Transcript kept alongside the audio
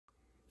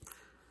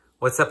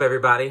What's up,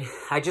 everybody?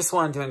 I just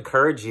wanted to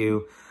encourage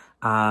you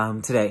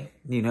today,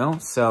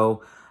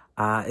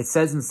 it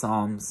says in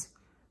Psalms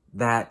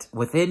that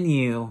within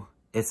you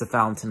is a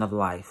fountain of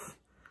life,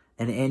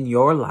 and in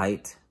your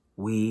light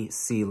we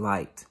see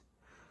light.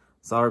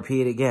 So I'll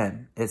repeat it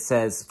again. It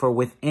says, for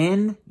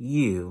within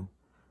you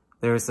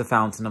there is a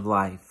fountain of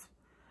life,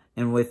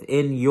 and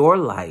within your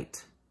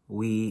light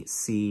we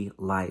see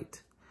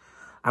light.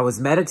 I was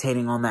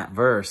meditating on that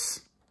verse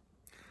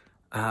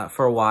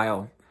for a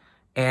while,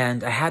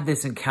 and I had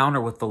this encounter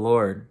with the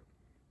Lord.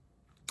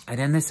 And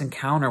in this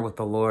encounter with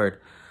the Lord,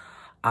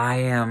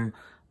 I'm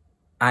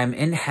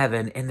in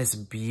heaven in this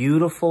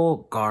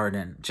beautiful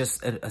garden,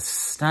 just a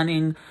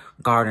stunning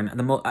garden.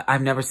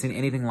 I've never seen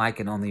anything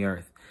like it on the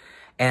earth.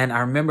 And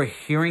I remember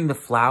hearing the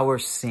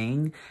flowers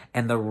sing,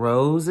 and the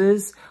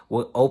roses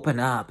would open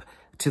up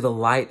to the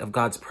light of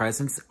God's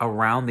presence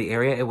around the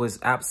area. It was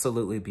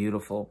absolutely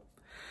beautiful.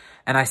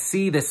 And I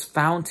see this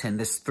fountain,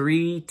 this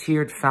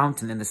three-tiered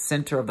fountain in the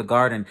center of the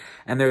garden.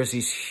 And there's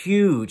these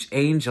huge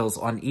angels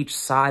on each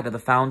side of the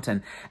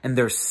fountain. And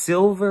they're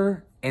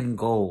silver and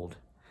gold.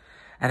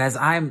 And as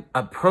I'm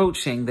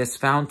approaching this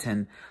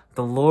fountain,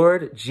 the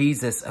Lord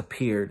Jesus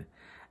appeared.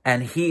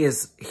 And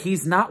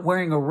he's not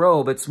wearing a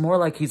robe. It's more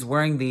like he's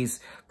wearing these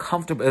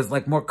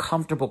more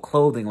comfortable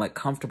clothing, like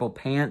comfortable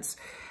pants.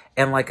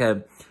 And like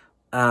a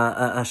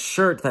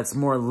shirt that's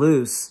more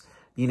loose,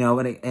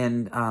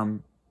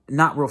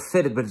 not real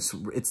fitted, but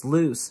it's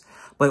loose.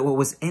 But what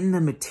was in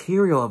the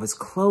material of his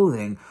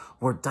clothing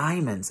were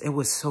diamonds. It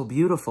was so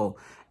beautiful.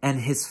 And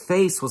his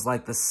face was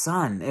like the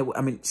sun.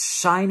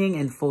 Shining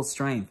in full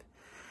strength.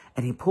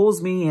 And he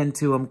pulls me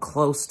into him,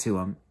 close to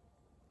him.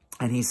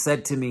 And he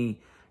said to me,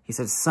 he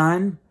said,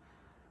 son,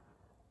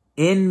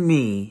 in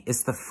me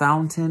is the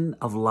fountain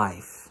of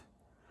life.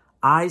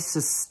 I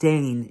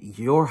sustain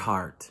your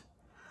heart.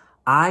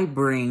 I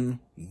bring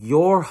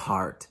your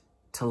heart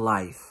to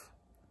life.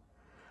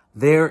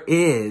 There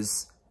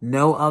is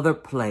no other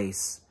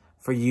place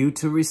for you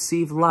to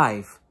receive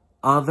life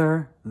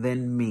other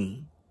than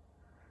me.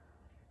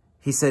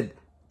 He said,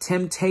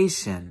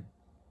 temptation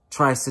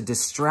tries to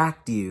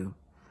distract you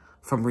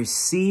from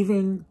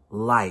receiving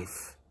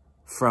life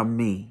from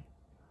me.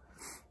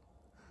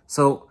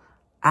 So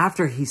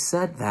after he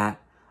said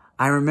that,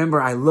 I remember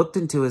I looked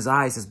into his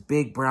eyes, his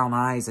big brown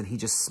eyes, and he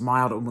just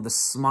smiled. And with the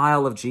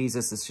smile of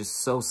Jesus, it's just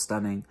so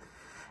stunning.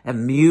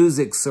 And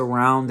music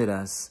surrounded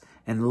us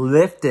and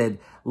lifted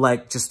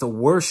like just a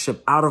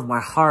worship out of my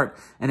heart.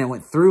 And it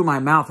went through my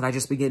mouth, and I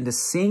just began to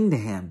sing to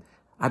him.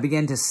 I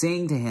began to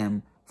sing to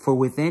him, for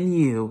within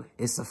you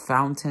is the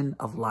fountain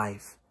of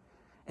life.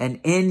 And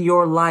in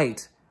your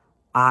light,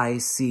 I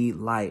see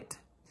light.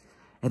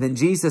 And then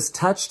Jesus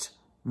touched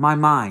my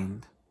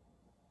mind.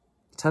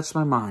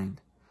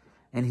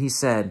 And he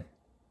said,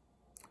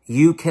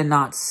 you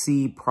cannot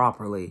see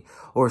properly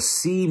or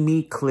see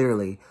me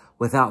clearly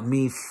without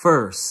me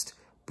first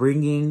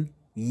bringing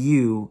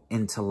you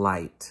into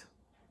light.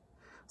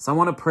 So I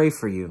want to pray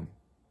for you.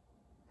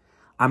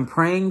 I'm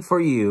praying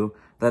for you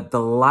that the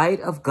light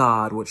of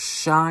God would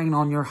shine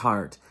on your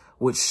heart,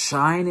 would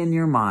shine in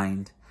your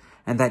mind,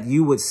 and that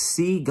you would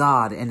see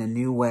God in a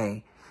new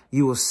way.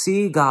 You will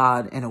see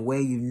God in a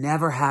way you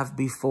never have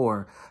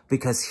before,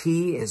 because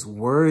he is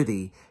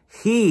worthy.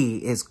 He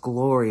is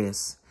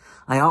glorious.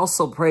 I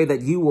also pray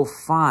that you will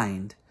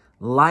find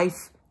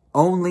life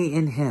only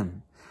in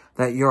him,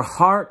 that your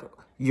heart,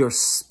 your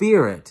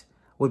spirit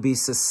would be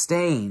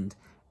sustained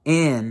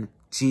in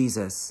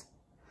Jesus.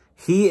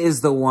 He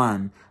is the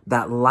one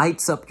that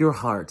lights up your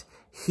heart.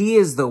 He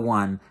is the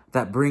one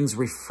that brings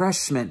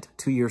refreshment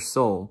to your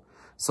soul.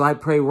 So I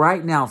pray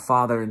right now,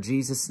 Father, in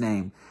Jesus'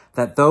 name,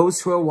 that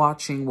those who are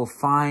watching will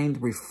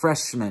find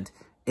refreshment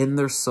in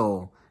their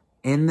soul.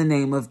 In the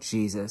name of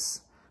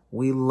Jesus.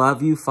 We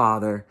love you,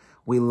 Father.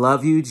 We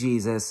love you,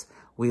 Jesus.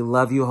 We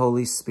love you,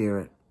 Holy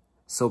Spirit.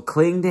 So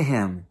cling to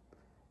him,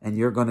 and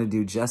you're going to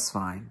do just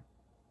fine.